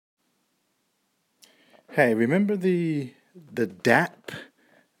Hey, remember the DAP,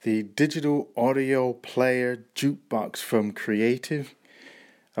 the digital audio player jukebox from Creative?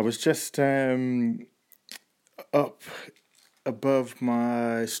 I was just up above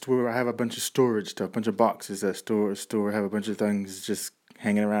my store. I have a bunch of storage stuff, a bunch of boxes that store. I have a bunch of things just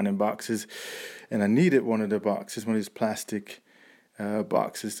hanging around in boxes, and I needed one of the boxes, one of these plastic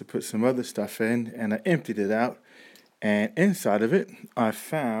boxes to put some other stuff in, and I emptied it out, and inside of it I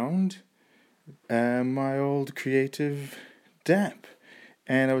found my old Creative DAP.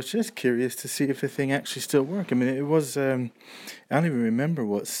 And I was just curious to see if the thing actually still worked. I mean, it was, I don't even remember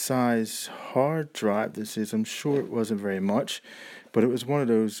what size hard drive this is. I'm sure it wasn't very much, but it was one of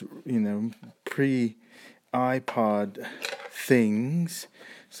those, pre iPod things.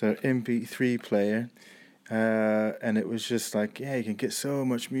 So MP3 player. And it was just like, yeah, you can get so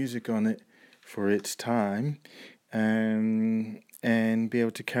much music on it for its time. And be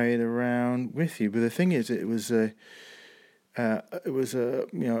able to carry it around with you. But the thing is, it was a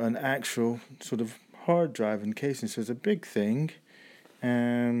an actual sort of hard drive encasing, so it's a big thing,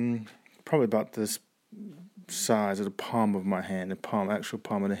 probably about this size of the palm of my hand, actual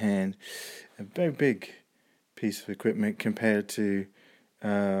palm of the hand, a very big piece of equipment compared to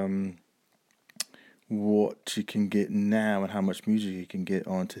what you can get now and how much music you can get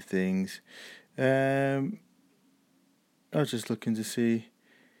onto things. I was just looking to see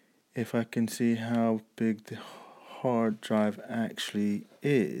if I can see how big the hard drive actually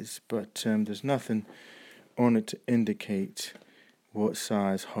is, but there's nothing on it to indicate what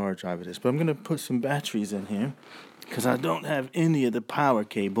size hard drive it is. But I'm going to put some batteries in here because I don't have any of the power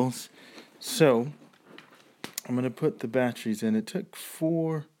cables. So I'm going to put the batteries in. It took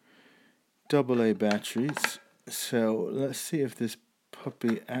 4 AA batteries. So let's see if this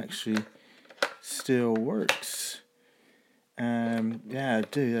puppy actually still works. Yeah, I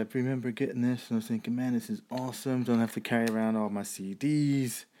do. I remember getting this and I was thinking, man, this is awesome. Don't have to carry around all my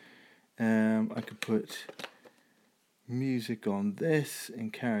CDs. I could put music on this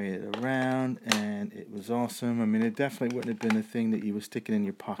and carry it around, and it was awesome. I mean, it definitely wouldn't have been a thing that you were sticking in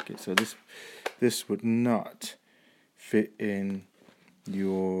your pocket. So this would not fit in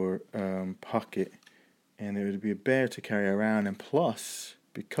your pocket, and it would be a bear to carry around. And plus,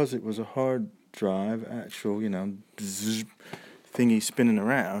 because it was a hard drive, actual, thingy spinning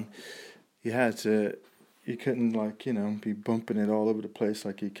around, you couldn't be bumping it all over the place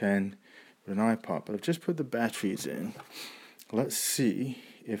like you can with an iPod. But I've just put the batteries in. Let's see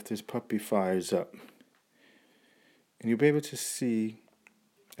if this puppy fires up. And you'll be able to see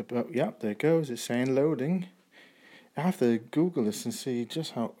there it goes, it's saying loading. I have to Google this and see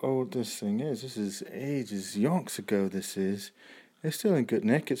just how old this thing is. This is ages, yonks ago this is. It's still in good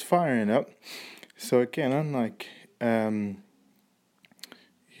nick, it's firing up. So again, unlike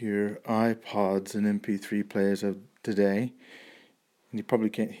your iPods and MP3 players of today, and you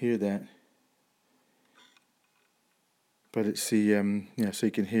probably can't hear that, but it's the so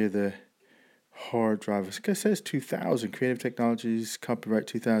you can hear the hard drive. It says 2000, Creative Technologies, copyright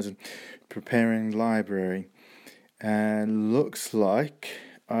 2000, preparing library, and looks like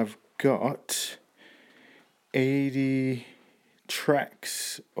I've got 80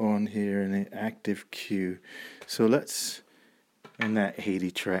 tracks on here in an active queue. So and that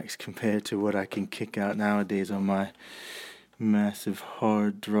 80 tracks compared to what I can kick out nowadays on my massive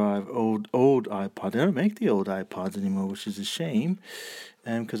hard drive, old iPod. They don't make the old iPods anymore, which is a shame,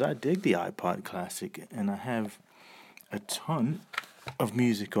 because I dig the iPod Classic, and I have a ton of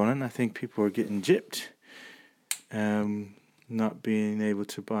music on it, and I think people are getting gypped, not being able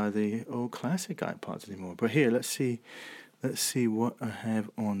to buy the old classic iPods anymore. But here, let's see what I have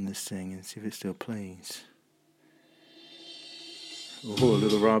on this thing and see if it still plays. Oh,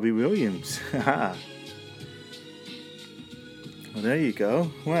 little Robbie Williams. Haha. Well, there you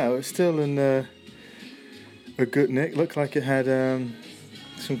go. Wow, it's still in a good nick. Looked like it had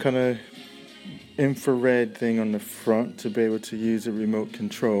some kind of infrared thing on the front to be able to use a remote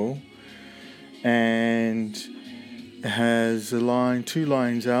control. And it has two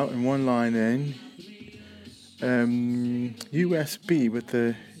lines out and one line in. USB with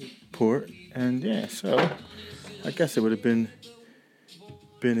the port. And yeah, so I guess it would have been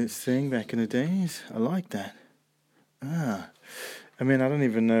its thing back in the days. I like that. I mean, I don't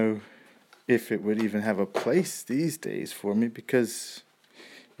even know if it would even have a place these days for me because,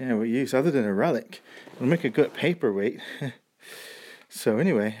 what use other than a relic? It'll make a good paperweight. So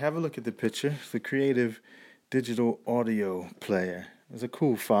anyway, have a look at the picture. It's the Creative digital audio player. It was a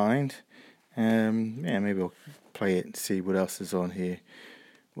cool find. Maybe I'll play it and see what else is on here.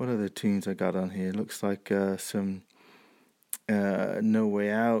 What other tunes I got on here? Looks like some No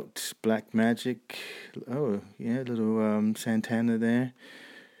Way Out, Black Magic. Oh, yeah, little Santana there.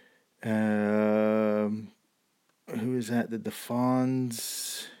 Who is that? The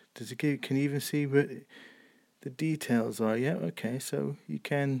Fawns. Does it give? Can you even see what the details are? Yeah, okay. So you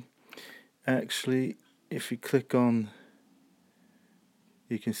can actually, if you click on,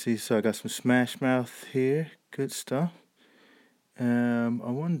 you can see. So I got some Smash Mouth here. Good stuff. I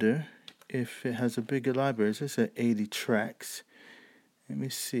wonder if it has a bigger library. Is this at 80 tracks? Let me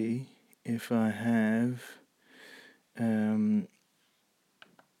see if I have.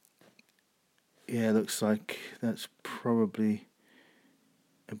 Yeah, it looks like that's probably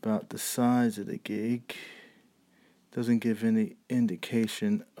about the size of the gig. Doesn't give any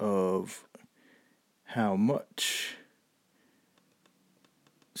indication of how much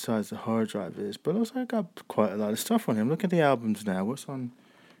size the hard drive is, but it looks like I got quite a lot of stuff on him. Look at the albums now. What's on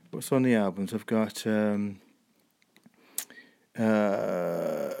the albums? I've got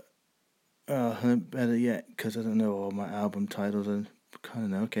better yet, because I don't know all my album titles. I kind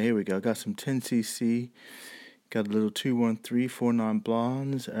of know. Okay, here we go. I got some 10cc. Got a little 21349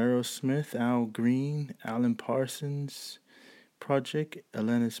 Blondes, Aerosmith, Al Green, Alan Parsons Project,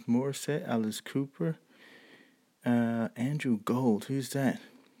 Alanis Morissette, Alice Cooper, Andrew Gold. Who's that?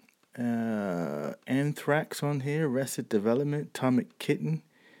 Anthrax on here, Arrested Development, Atomic Kitten,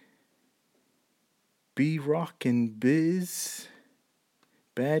 B-Rock and Biz,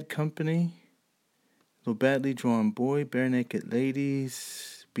 Bad Company, Little Badly Drawn Boy, Bare Naked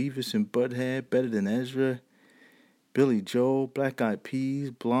Ladies, Beavis and Butthead, Better Than Ezra, Billy Joel, Black Eyed Peas,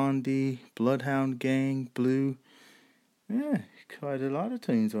 Blondie, Bloodhound Gang, Blue. Yeah, quite a lot of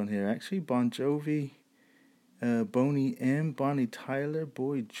tunes on here actually. Bon Jovi, Boney M, Bonnie Tyler,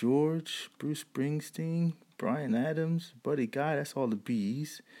 Boy George, Bruce Springsteen, Bryan Adams, Buddy Guy. That's all the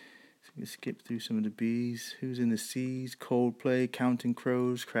B's. So we can skip through some of the B's. Who's in the C's? Coldplay, Counting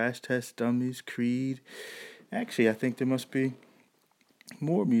Crows, Crash Test Dummies, Creed. Actually, I think there must be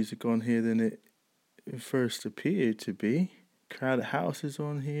more music on here than it first appeared to be. Crowded House is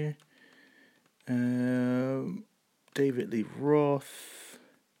on here. David Lee Roth.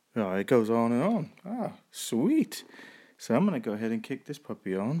 Oh, it goes on and on. Ah, sweet. So I'm going to go ahead and kick this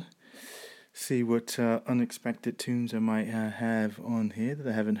puppy on. See what unexpected tunes I might have on here that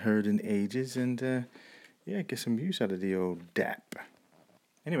I haven't heard in ages. And get some use out of the old DAP.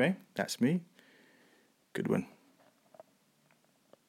 Anyway, that's me. Good one.